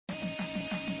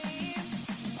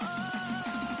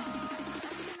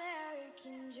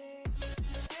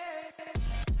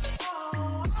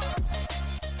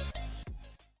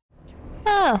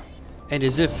Oh. And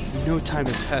as if no time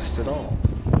has passed at all.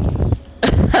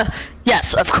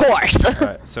 Yes, of course.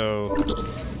 Alright, so...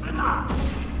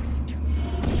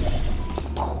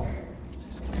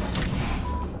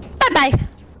 Bye-bye.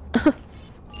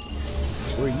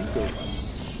 Where are you going?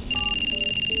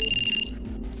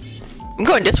 I'm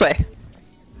going this way.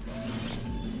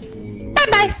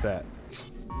 Bye-bye. What is that?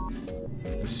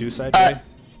 The suicide way?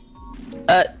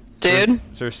 Dude.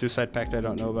 Is there a suicide pact I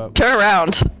don't know about? Turn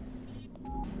around.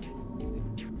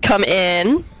 Come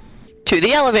in to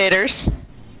the elevators.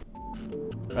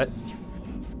 What?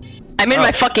 I'm in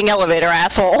my fucking elevator,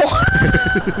 asshole.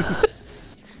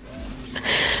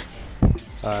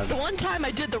 The one time I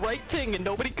did the right thing and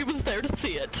nobody was there to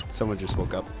see it. Someone just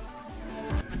woke up.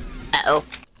 Uh-oh.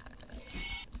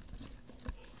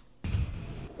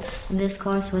 This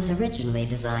course was originally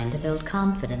designed to build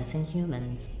confidence in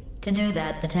humans. To do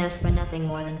that, the tests were nothing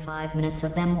more than 5 minutes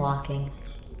of them walking,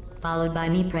 followed by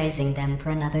me praising them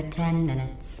for another 10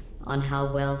 minutes on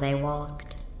how well they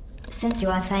walked. Since you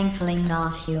are thankfully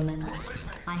not humans,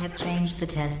 I have changed the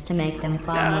test to make them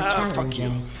far more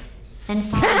challenging and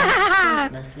far less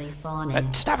pointlessly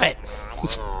fawning. Stop it!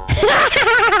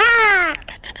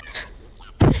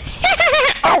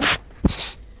 Oh.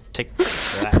 Take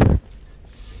that.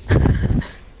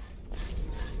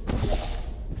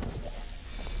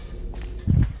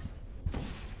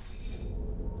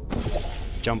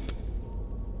 Jump.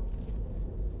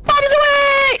 Out of the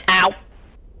way! Ow.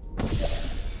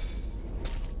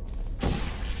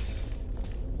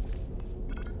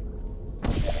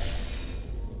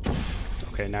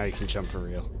 Okay, now you can jump for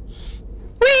real.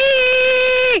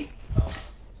 Whee!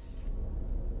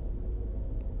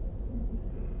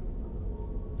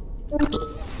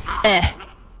 Eh.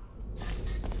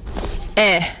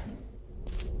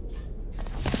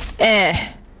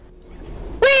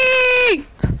 Whee!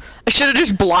 I should have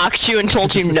just blocked you and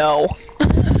told you no.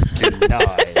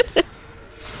 Denied.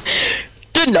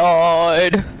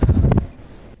 Denied.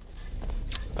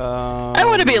 I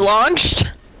want to be launched.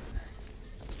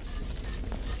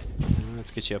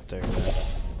 Let's get you up there.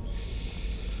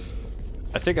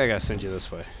 I think I gotta send you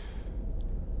this way.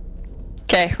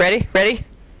 Okay, ready? Ready?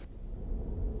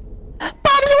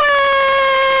 Bombs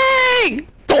away!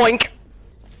 Doink!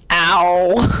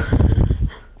 Ow!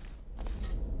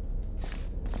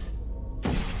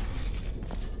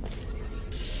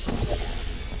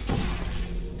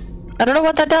 I don't know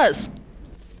what that does.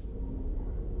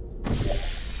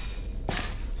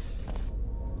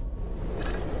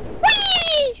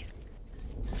 Whee!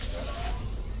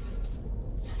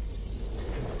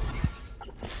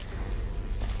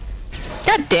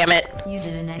 God damn it. You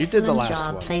did an You did the excellent last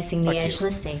job one. placing the Fuck you.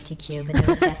 edgeless safety cube in the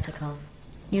receptacle.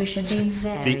 You should be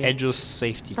very... The edgeless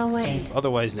safety Oh wait, cube,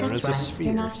 otherwise known that's as a right. sphere.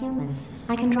 You're not humans.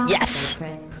 I can drop Yes. the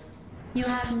praise. You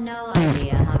have no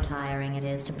idea how tiring it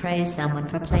is to praise someone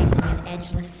for placing an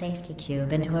edgeless safety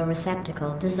cube into a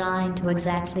receptacle designed to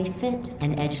exactly fit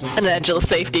an edgeless... An edgeless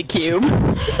safety cube.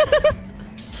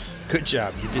 Good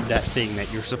job, you did that thing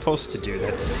that you're supposed to do.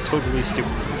 That's totally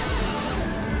stupid.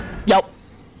 Yup.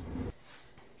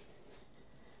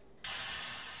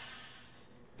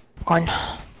 One.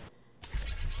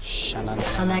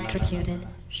 Electrocuted,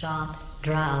 shot,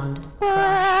 drowned,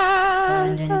 crushed,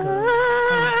 burned in goo.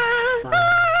 Oh, sorry.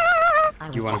 I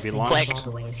was You wanna just be thinking of launched? all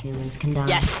the ways humans can die.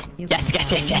 Yes. You Yes, can yes,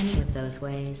 die yes, yes. any of those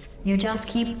ways. You just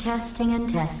keep testing and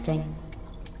testing,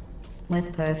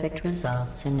 with perfect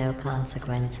results and no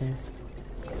consequences.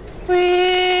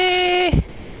 Whee!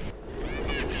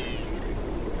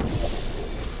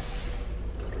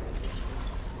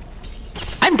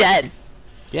 I'm dead.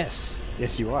 Yes.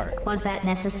 Yes, you are. Was that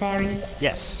necessary?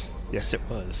 Yes. Yes, it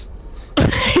was.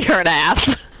 You're an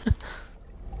ass.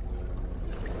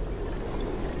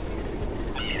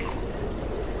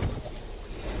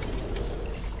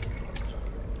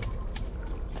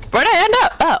 Where'd I end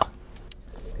up? Oh.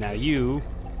 Now you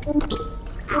get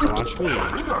to launch me.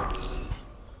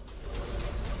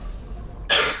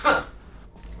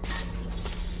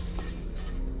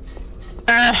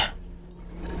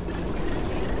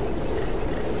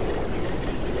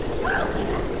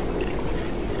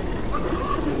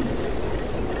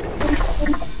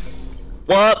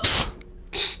 Whoops.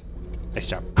 Nice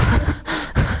job.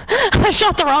 I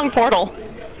shot the wrong portal.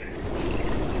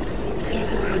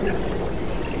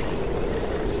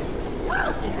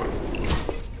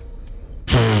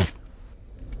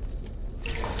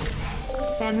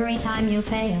 Every time you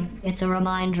fail, it's a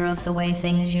reminder of the way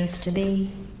things used to be.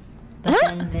 But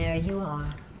then there you are.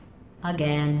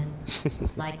 Again.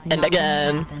 Like And nothing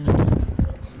again. happened.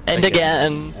 And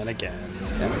again. And again.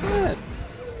 And again.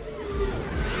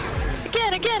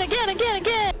 Again, again, again, again,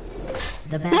 again.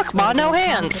 The best Look, Ma, way to no build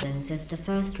hands. confidence is to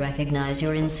first recognize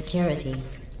your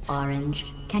insecurities. Orange,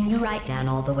 can you write down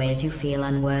all the ways you feel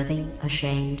unworthy,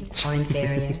 ashamed, or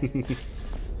inferior?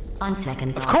 On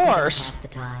second thought, Of course. you don't have the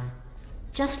time.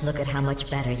 Just look at how much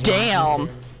better you Damn. are.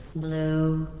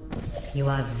 Blue, you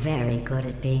are very good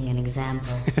at being an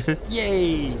example.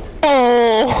 Yay!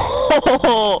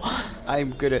 Oh!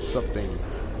 I'm good at something.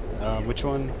 Which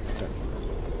one?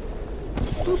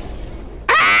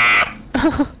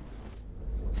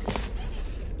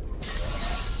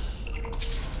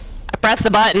 Press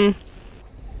the button.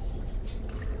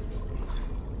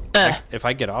 If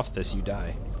I get off this, you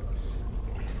die.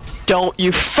 Don't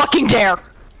you fucking dare!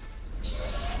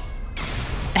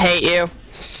 I hate you.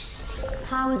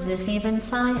 How is this even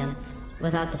science,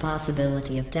 without the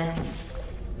possibility of death?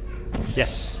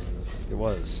 Yes, it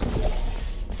was.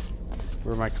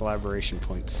 Where are my collaboration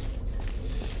points?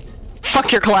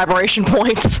 Fuck your collaboration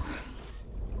points.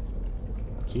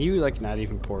 Can you, like, not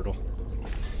even portal?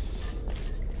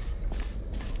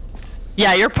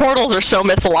 Yeah, your portals are so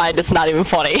misaligned, it's not even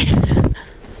funny.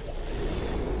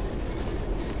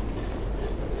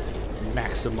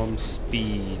 Maximum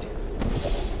speed.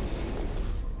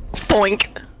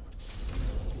 Boink.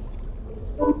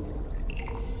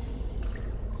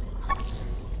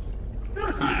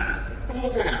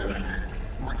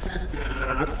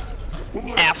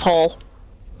 Asshole.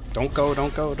 Don't go,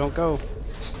 don't go, don't go.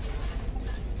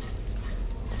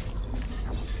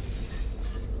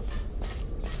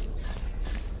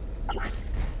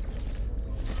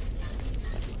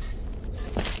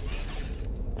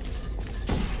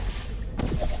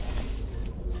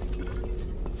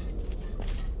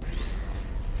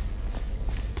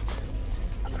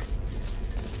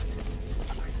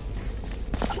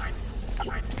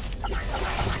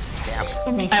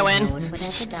 And they I said win. no one would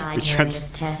ever die during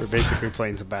this We're test. basically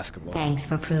playing some basketball. Thanks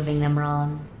for proving them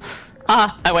wrong.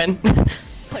 I win.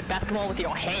 Play basketball with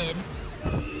your head.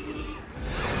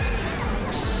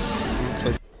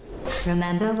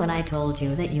 Remember when I told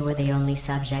you that you were the only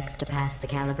subjects to pass the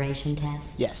calibration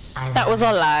test? Yes. That was a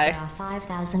There lie. are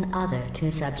 5,000 other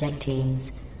two-subject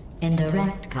teams in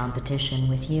direct competition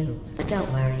with you. But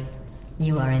don't worry,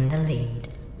 you are in the lead.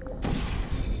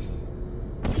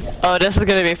 Oh, this is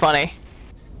gonna be funny.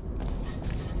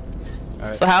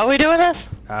 Alright. So how are we doing this?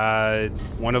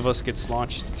 One of us gets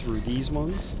launched through these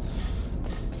ones.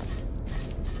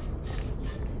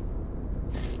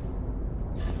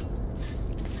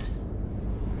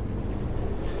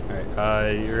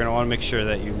 Alright, you're gonna want to make sure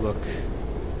that you look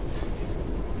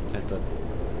at the...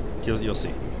 You'll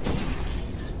see.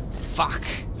 Fuck!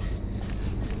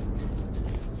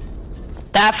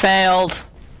 That failed.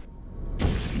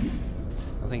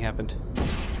 Nothing happened.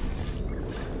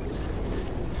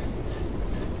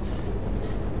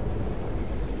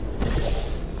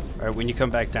 Alright, when you come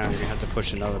back down, you're gonna have to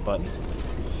push another button.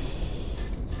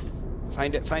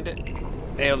 Find it, find it!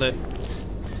 Nailed it!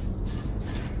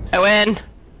 I win.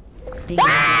 Begin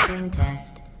the swing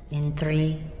test in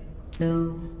 3,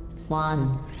 2,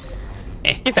 1.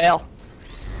 You fail.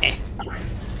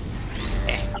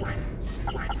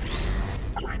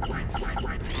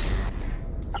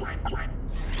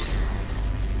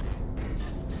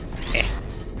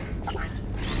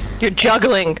 Your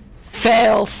juggling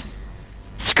fails.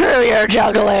 Screw your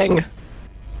juggling.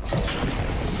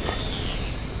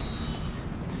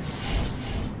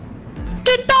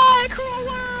 Goodbye, cruel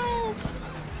world.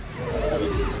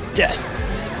 Death!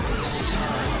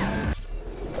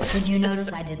 Did you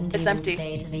notice I didn't It's even empty.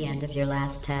 stay to the end of your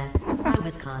last test? I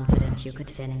was confident you could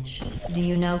finish. Do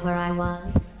you know where I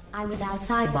was? I was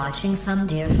outside watching some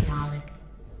deer frolic.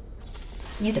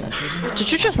 You don't even know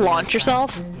Did you just about launch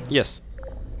yourself, yourself? do you? Yes.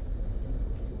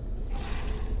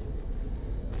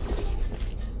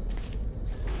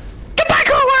 Goodbye,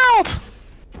 cruel world.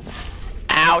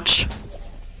 Ouch.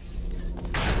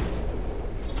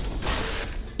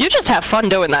 You just have fun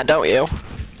doing that, don't you?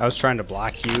 I was trying to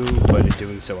block you, but in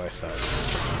doing so I fell.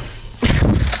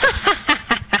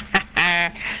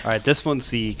 Alright, this one's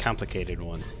the complicated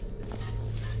one.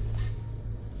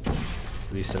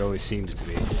 At least it always seems to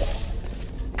be.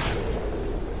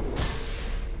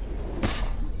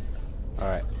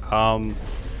 Alright,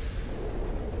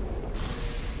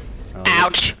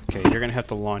 Ouch. Okay, you're gonna have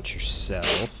to launch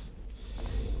yourself.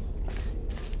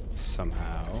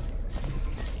 Somehow.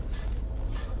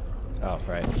 Oh,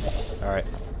 right. Alright.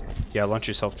 Yeah, launch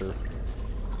yourself through.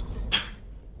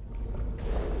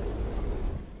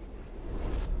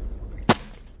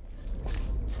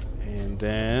 And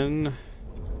then...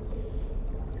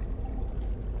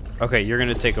 Okay, you're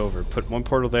gonna take over. Put one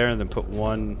portal there and then put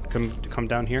one... Come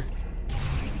down here.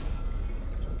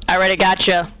 I already got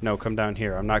you. No, come down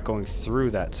here. I'm not going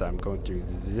through that side. I'm going through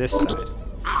this side.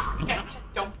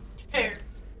 Don't care.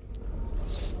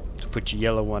 To put your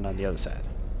yellow one on the other side.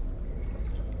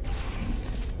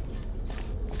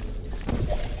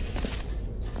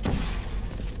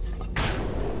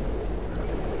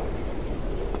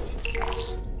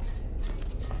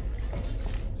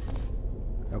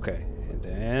 Okay, and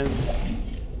then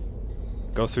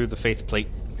go through the faith plate.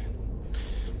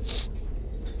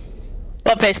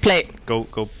 What face plate? Go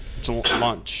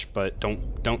launch, but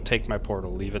don't take my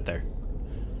portal. Leave it there.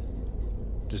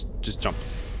 Just jump.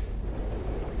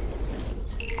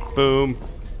 Boom.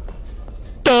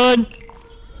 Done.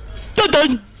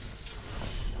 Done.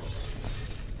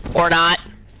 Or not.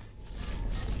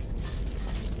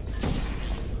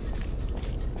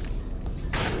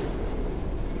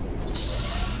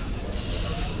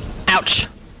 Ouch.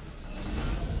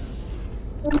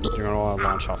 You're gonna want to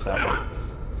launch off that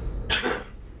way.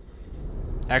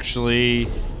 Actually,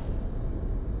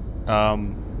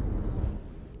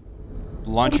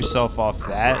 launch yourself off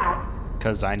that,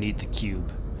 because I need the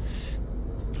cube.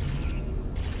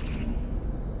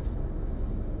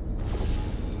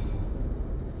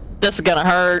 This is gonna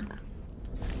hurt.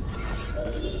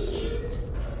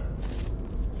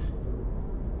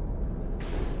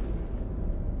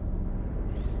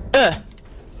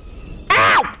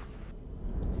 Ow!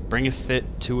 Bringeth it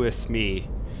toeth me.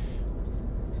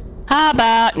 How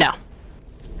about no?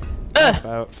 How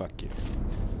about fuck you?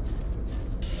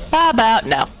 How about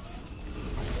no?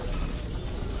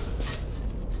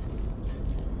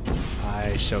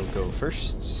 I shall go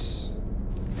first.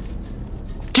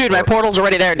 Dude, my portal's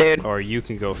already there, dude. Or you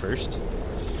can go first.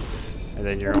 And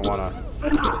then you're gonna wanna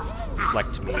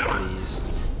reflect me, please.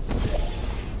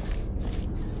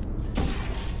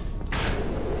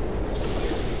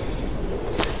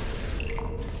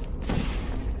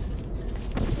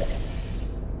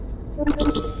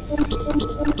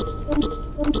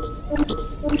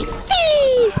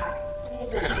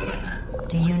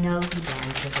 Do you know who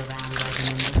dances around like an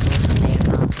imbecile when they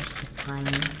accomplish the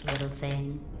tiniest little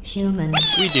thing? Humans.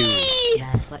 We do.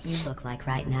 That's what you look like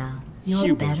right now. You're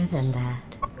Humans. better than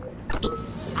that.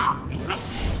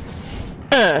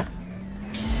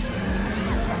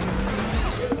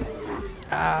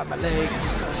 Ah, my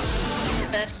legs.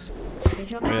 If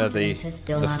your Yeah, confidence is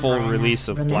still the not full high release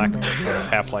enough, of Black remember, you of were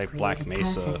Half-Life Black created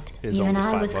Mesa perfect. is Even only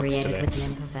I was $5 created today. with the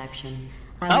imperfection.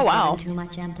 I Oh, was wow. given too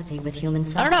much empathy with human I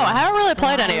suffering. don't know. I haven't really but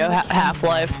played I any of overcame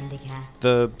Half-Life. my handicap.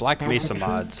 The Black That's Mesa a true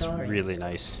mod's story. really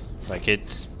nice. Like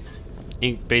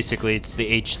basically it's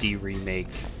the HD remake,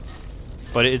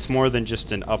 but it's more than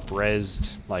just an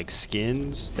up-resed like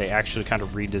skins. They actually kind of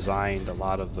redesigned a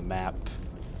lot of the map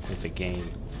of the game.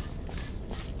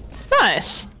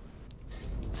 Nice.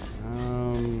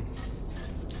 Um,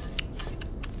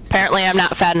 Apparently, I'm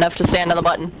not fat enough to stand on the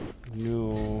button.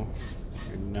 no,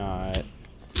 you're not.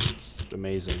 It's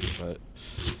amazing, but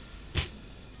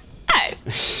Hey.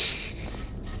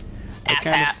 I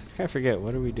kind Ass of forget.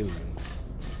 What are we doing?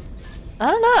 I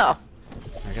don't know.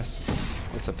 I guess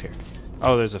what's up here?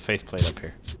 Oh, there's a faith plate up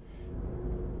here.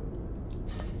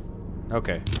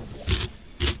 Okay.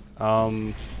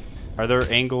 Are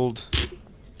there angled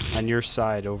on your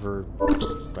side over,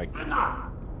 like,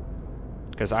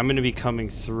 because I'm gonna be coming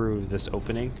through this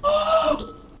opening.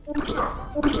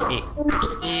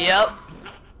 Yep.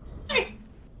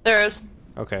 There is.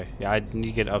 Okay, yeah, I need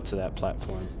to get up to that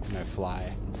platform and I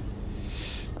fly.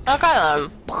 Okay then.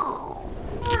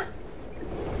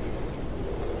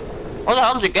 Where the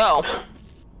hell did you go?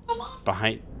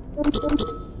 Behind.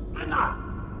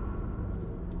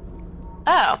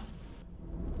 Oh.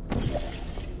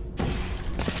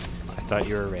 I thought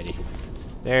you were ready.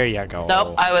 There you go.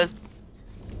 Nope, I was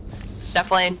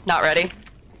definitely not ready.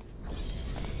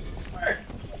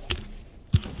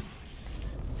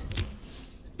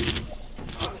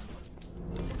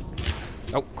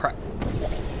 Oh crap.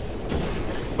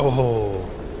 Oh.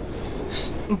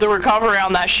 The recovery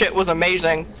on that shit was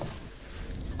amazing.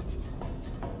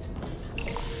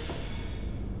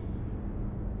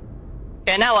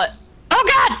 Okay, now what? Oh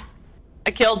god!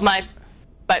 I killed my...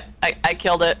 But I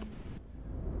killed it.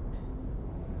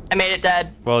 I made it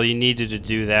dead. Well, you needed to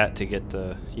do that to get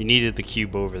the... You needed the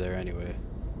cube over there anyway.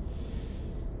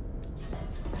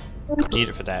 Need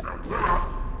it for that.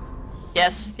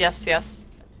 Yes, yes, yes.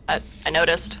 I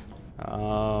noticed.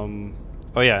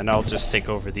 Oh yeah, and I'll just take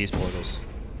over these portals.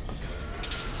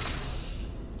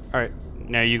 Alright,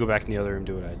 now you go back in the other room and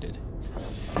do what I did.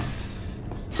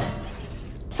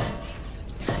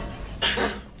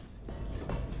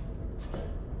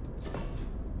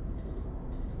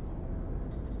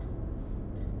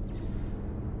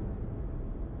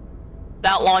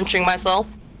 without launching myself.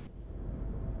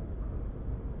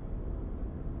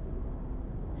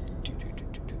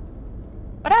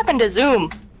 What happened to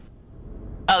zoom?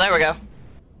 Oh, there we go.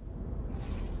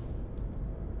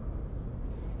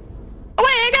 Away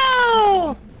I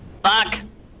go! Fuck.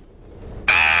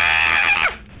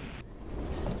 Ah!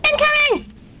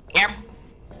 Incoming! Yep.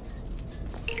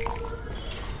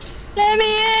 Let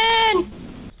me in!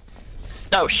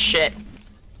 Oh shit.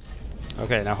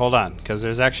 Okay, now hold on, because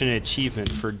there's actually an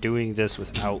achievement for doing this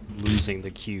without losing the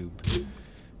cube.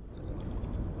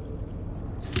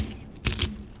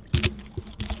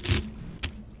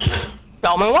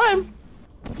 Tell me when.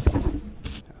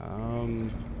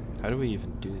 How do we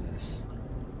even do this?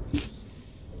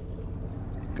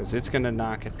 Because it's gonna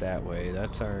knock it that way.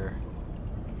 That's our...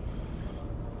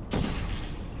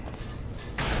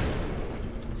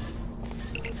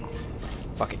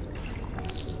 Fuck it.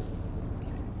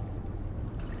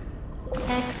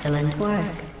 Excellent work.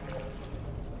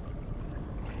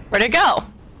 Where'd it go?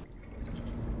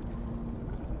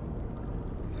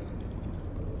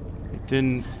 It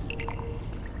didn't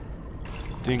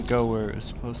go where it was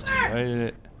supposed to. Why did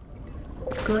it?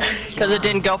 Good Because job. it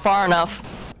didn't go far enough.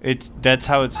 That's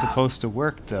how it's supposed to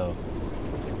work, though.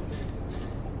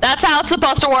 That's how it's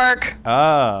supposed to work.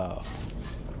 Oh.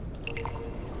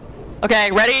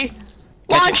 Okay, ready?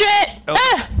 Catch Launch it. it! Oh.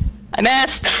 Ah! I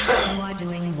missed. You are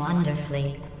doing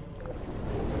wonderfully.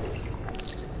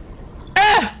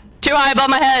 Ah! Too high above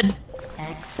my head.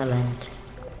 Excellent.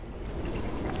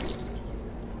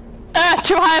 Ah!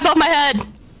 Too high above my head.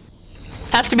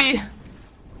 Has to be.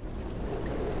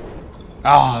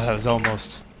 Oh, that was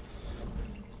almost.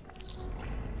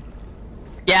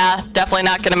 Yeah, definitely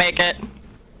not gonna make it.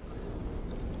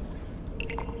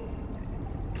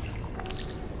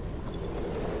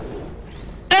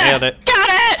 Nailed it. Got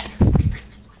it!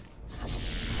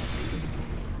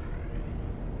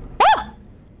 Ah!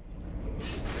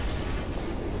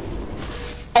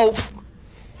 Oh.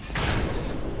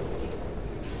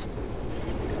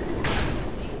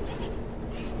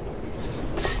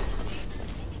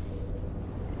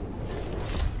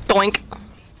 Doink.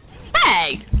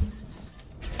 Hey!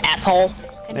 Asshole.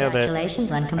 Nailed it.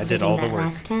 Congratulations on I did completing all the that work.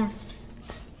 last test.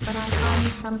 But I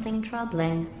find something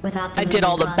troubling without the I did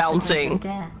all the looming consequence bouncing. of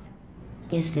death.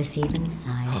 Is this even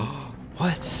science?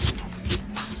 What?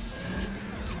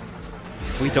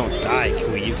 If we don't die,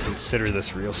 can we even consider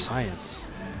this real science?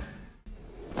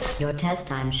 Your test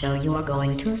times show you are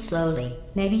going too slowly.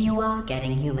 Maybe you are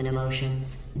getting human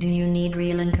emotions. Do you need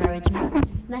real encouragement?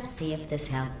 Let's see if this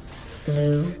helps.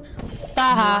 Blue, you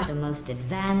are the most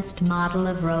advanced model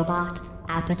of robot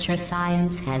Aperture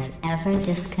Science has ever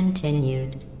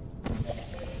discontinued.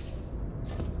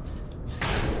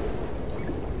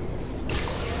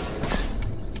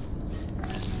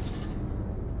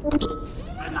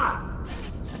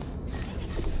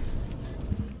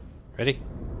 Ready?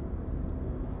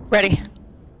 Ready.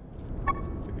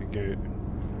 Good.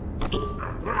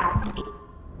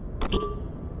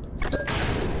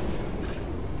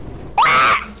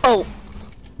 Oh.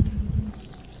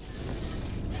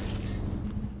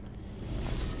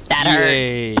 That hurt.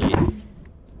 Yay!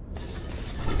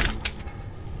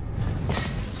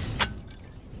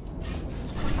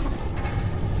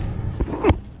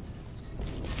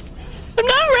 I'm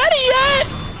not ready yet.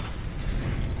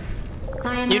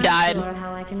 I am You not died. sure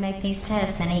how I can make these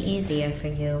tests any easier for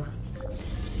you.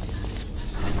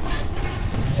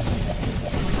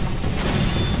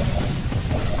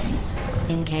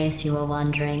 In case you were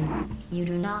wondering, you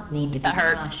do not need to be That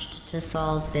hurt. crushed to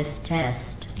solve this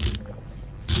test.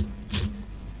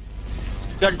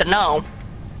 Good to know.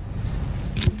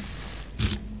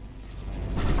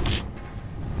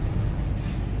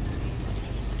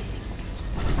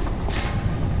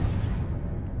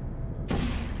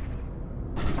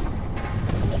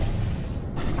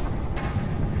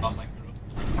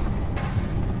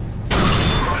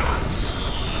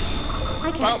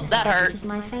 I can't Well, decide that hurt. which is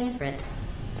my favorite.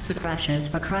 The crushers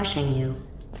for crushing you,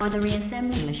 or the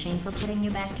reassembly machine for putting you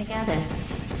back together,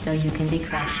 so you can be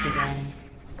crushed again.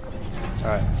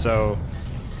 Alright, so...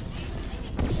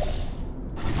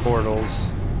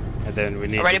 portals, and then we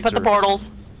need Ready to put the portals.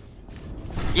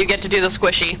 You get to do the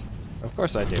squishy. Of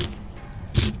course I do.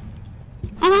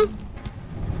 Mm-hmm.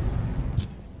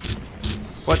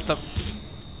 What the...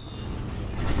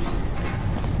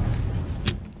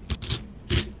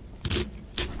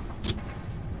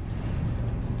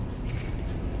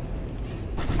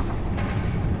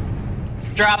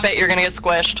 Drop it, you're gonna get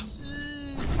squished.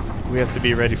 We have to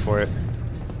be ready for it.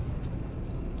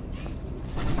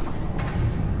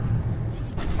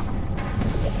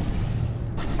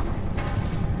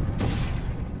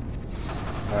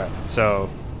 So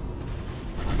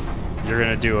you're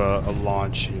gonna do a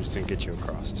launch and it's gonna get you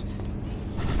across.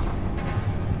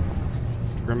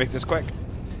 We're gonna make this quick.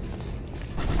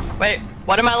 Wait,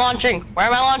 what am I launching? Where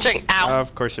am I launching? Ow.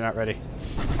 Of course you're not ready.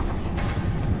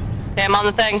 Okay, I'm on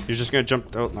the thing. You're just gonna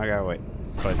jump. Oh, I gotta wait.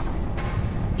 But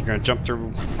you're gonna jump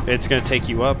through. It's gonna take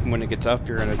you up, and when it gets up,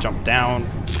 you're gonna jump down.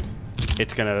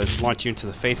 It's gonna launch you into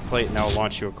the faith plate, and that will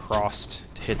launch you across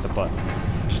to hit the button.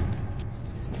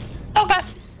 Okay.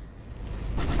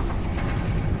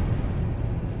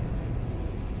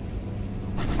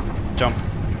 Jump.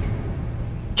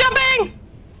 Jumping!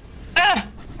 That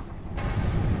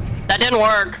didn't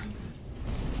work.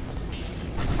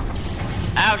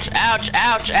 Ouch, ouch,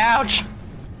 ouch, ouch.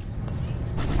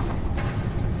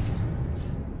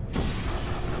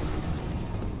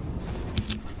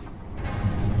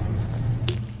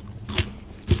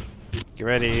 Get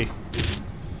ready.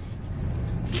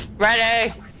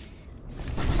 Ready.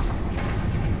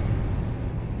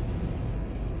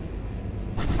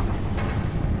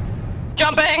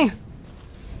 Jumping!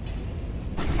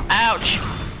 Ouch.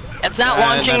 It's not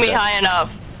launching me high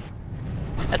enough.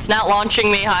 It's not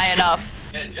launching me high enough.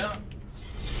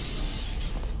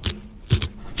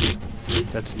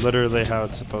 That's literally how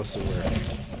it's supposed to work.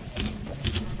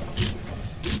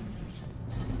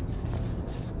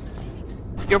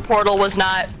 Your portal was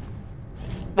not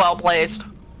well placed.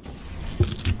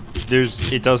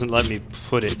 It doesn't let me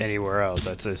put it anywhere else.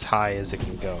 That's as high as it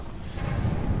can go.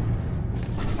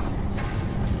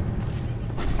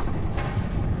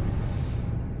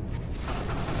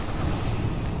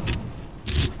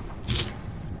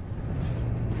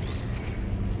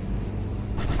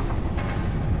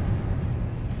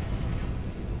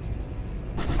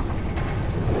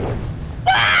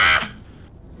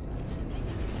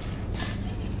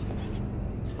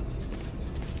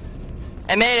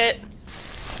 I made it.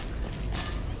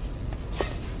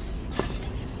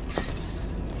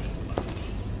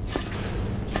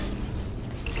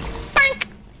 Boink.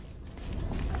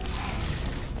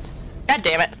 God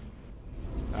damn it.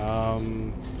 Oh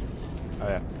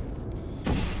yeah.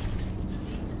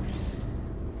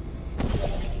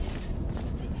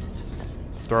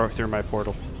 Throw it through my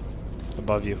portal.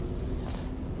 Above you.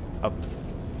 Up.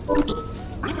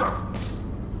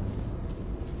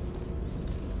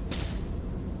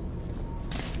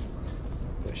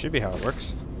 That should be how it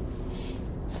works.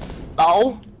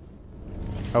 Oh.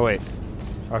 Oh wait.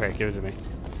 Okay, give it to me.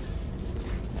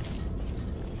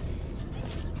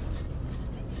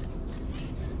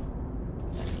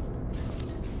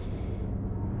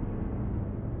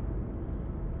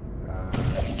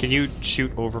 Can you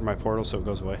shoot over my portal so it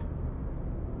goes away?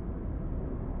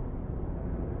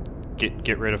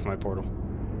 Get rid of my portal.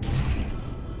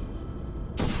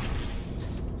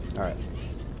 Alright.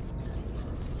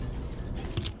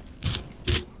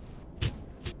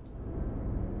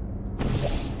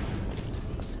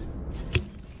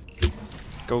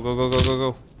 Go, go, go, go, go,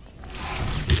 go.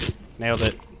 Nailed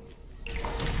it.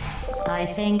 I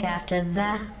think after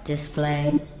that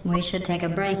display, we should take a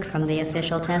break from the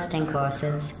official testing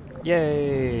courses.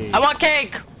 Yay! I want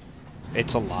cake.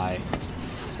 It's a lie.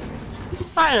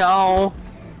 I know.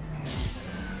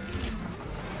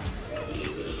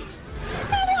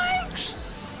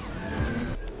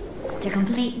 To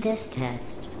complete this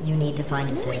test, you need to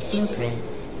find a set of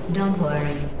blueprints. Don't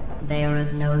worry, they are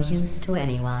of no use to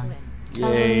anyone.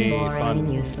 Totally Yay, boring fun.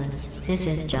 and useless. This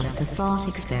is just a thought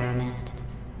experiment.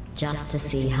 Just to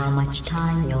see how much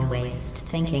time you'll waste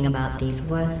thinking about these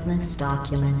worthless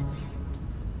documents.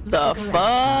 The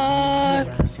fuck?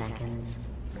 0 seconds.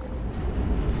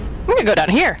 I'm gonna go down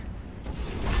here.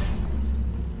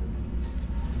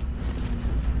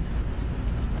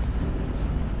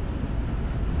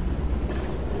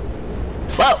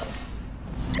 Whoa.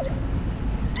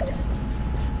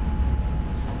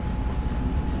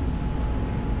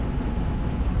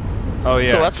 Oh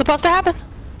yeah. So what's supposed to happen?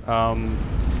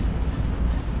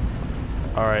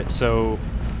 Alright, so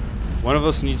one of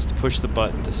us needs to push the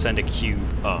button to send a cube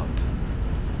up,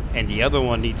 and the other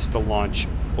one needs to launch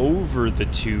over the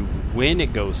tube when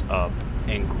it goes up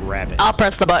and grab it. I'll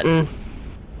press the button.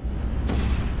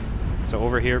 So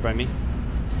over here by me.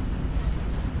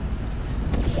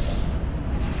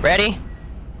 Ready?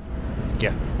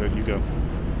 Yeah, go, you go.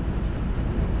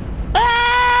 Ah!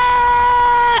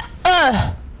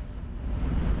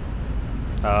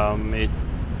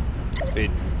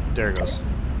 There it goes.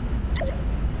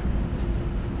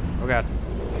 Oh god.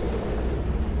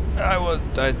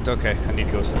 Okay, I need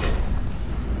to go somewhere.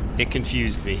 It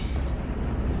confused me.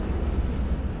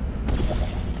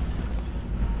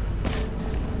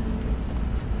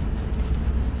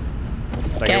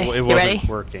 Like Okay. Okay, it you wasn't ready?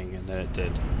 working, and then it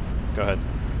did. Go ahead.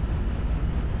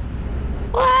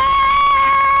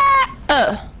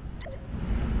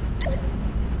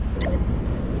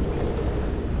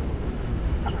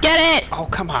 Get it! Oh,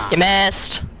 come on. You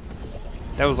missed.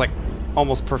 That was like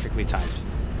almost perfectly timed.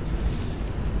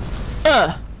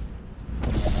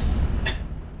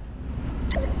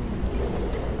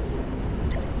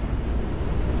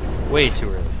 Way too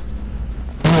early.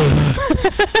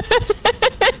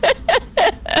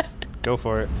 Go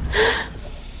for it.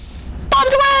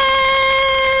 Bombs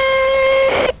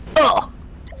away! Ugh.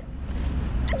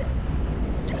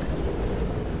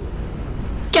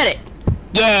 Get it.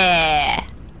 Yeah.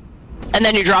 And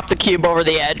then you drop the cube over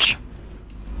the edge.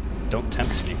 Don't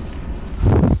tempt me.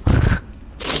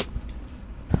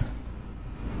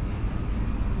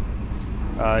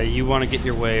 You want to get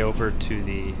your way over to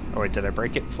the... Oh wait, did I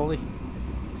break it fully?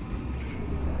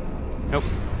 Nope.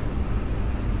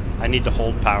 I need to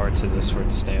hold power to this for it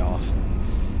to stay off.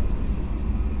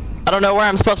 I don't know where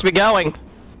I'm supposed to be going.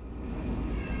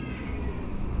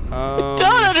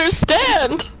 Don't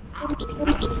understand! I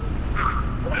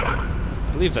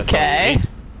believe that's all you Okay. need.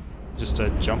 Just a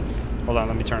jump. Hold on,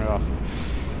 let me turn it off.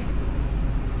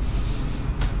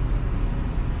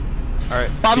 Alright.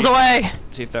 Bombs away!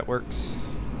 See if that works.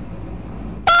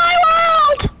 My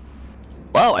world!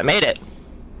 Whoa, I made it.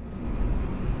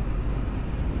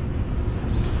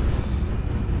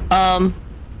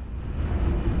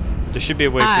 There should be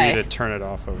a way for Hi. you to turn it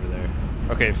off over there.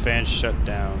 Okay, fan shut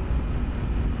down.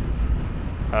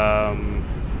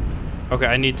 Okay,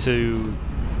 I need to...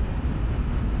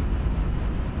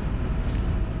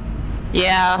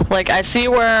 Yeah, like I see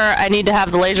where I need to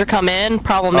have the laser come in.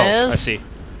 Problem is... I see.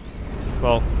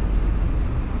 Well...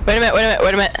 Wait a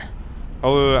minute.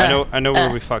 Oh, I know where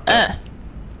we fucked up.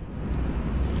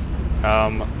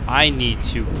 I need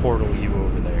to portal you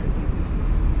over there.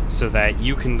 So that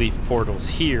you can leave portals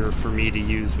here for me to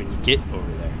use when you get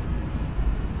over there.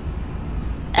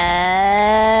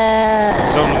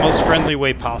 So in the most friendly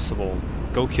way possible,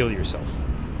 go kill yourself.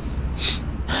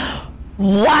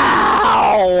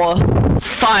 Wow!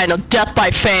 Fine, a death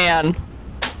by fan.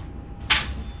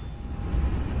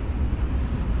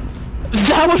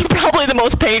 That was probably the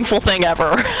most painful thing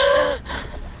ever.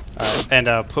 And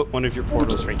put one of your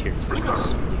portals right here,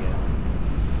 please. When you get...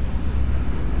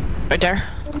 Right there?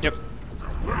 Yep.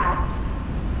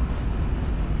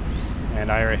 And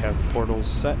I already have portals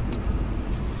set.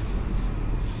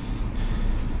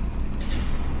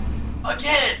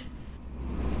 Again!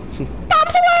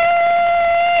 Bombs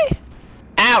away!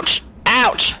 Ouch!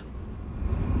 Ouch!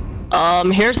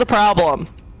 Here's the problem.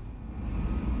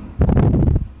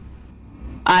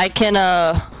 I can,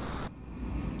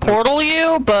 portal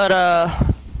you, but,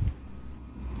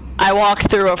 I walk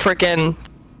through a frickin'...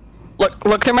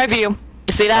 Look through my view.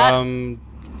 You see that?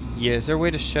 Yeah, is there a way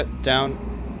to shut down...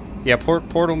 Yeah,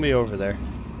 portal me over there.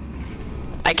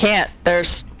 I can't.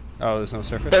 There's no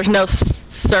surface? no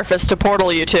surface to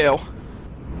portal you to.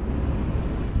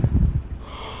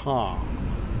 Huh.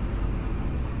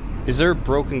 Is there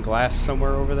broken glass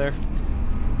somewhere over there?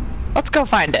 Let's go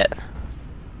find it.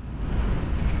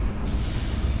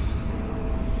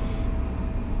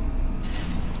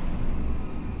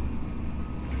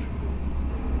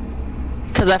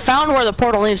 Because I found where the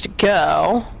portal needs to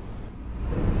go.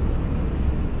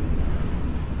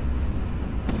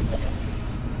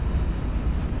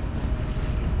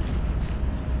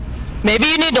 Maybe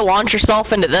you need to launch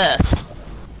yourself into this.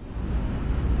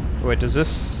 Wait, does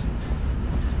this...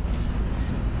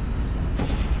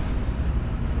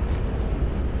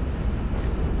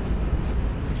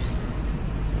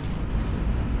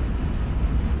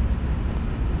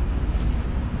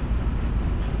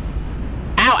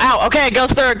 Ow, okay, it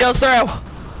goes through,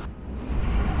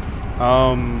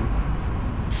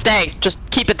 Stay, just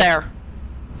keep it there.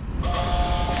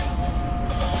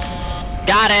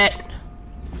 Got it.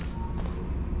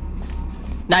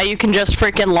 Now you can just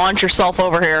freaking launch yourself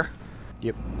over here.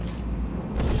 Yep.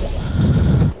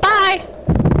 Bye!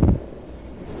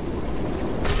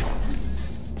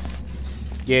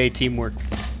 Yay, teamwork.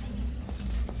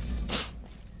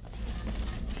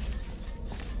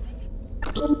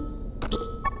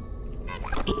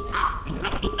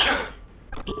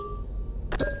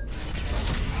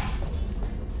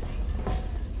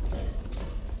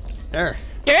 There.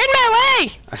 You're in my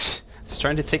way! I was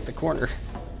trying to take the corner.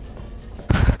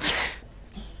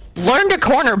 Learn to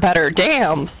corner better,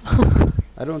 damn.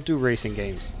 I don't do racing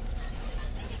games.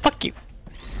 Fuck you.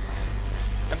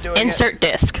 I'm doing Insert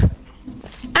disc.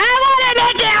 I wanted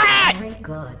to do it! Very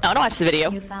good. Oh, no, watch the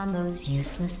video. You found those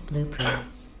useless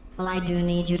blueprints. Well, I do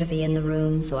need you to be in the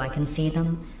room so I can see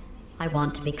them. I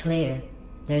want to be clear.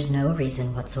 There's no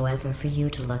reason whatsoever for you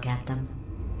to look at them.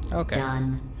 Okay.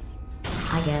 Done.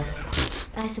 I guess.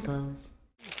 I suppose.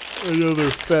 Another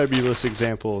fabulous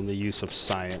example in the use of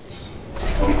science.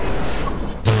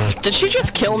 Did she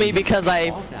just kill me because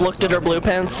I looked at her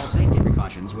blueprints? All safety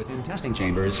precautions within testing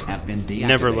chambers have been deactivated.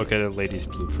 Never look at a lady's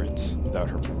blueprints without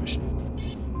her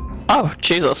permission. Oh,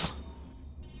 Jesus.